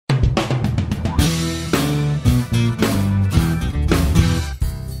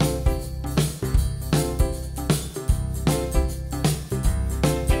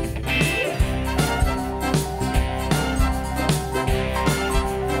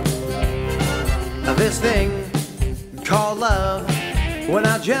This thing called love, when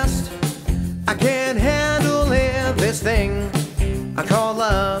I can't handle it. This thing I call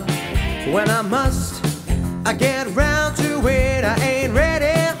love, when I must, I get round to it. I ain't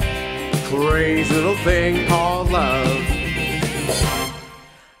ready. Crazy little thing called love.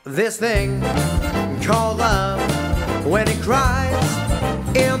 This thing called love, when it cries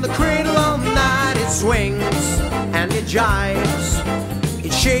in the cradle all night, it swings and it jives,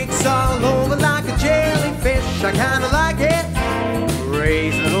 it shakes all over like a jellyfish. I kinda like it.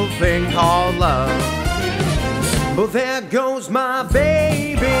 Crazy little thing called love. But there goes my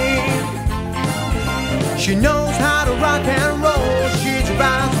baby. She knows how to rock and roll. She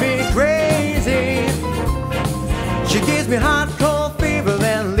drives me crazy. She gives me hot cold fever,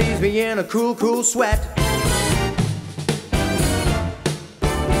 then leaves me in a cool, cool sweat.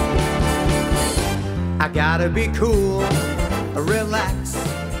 I gotta be cool, relax,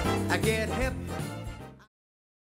 I get hip.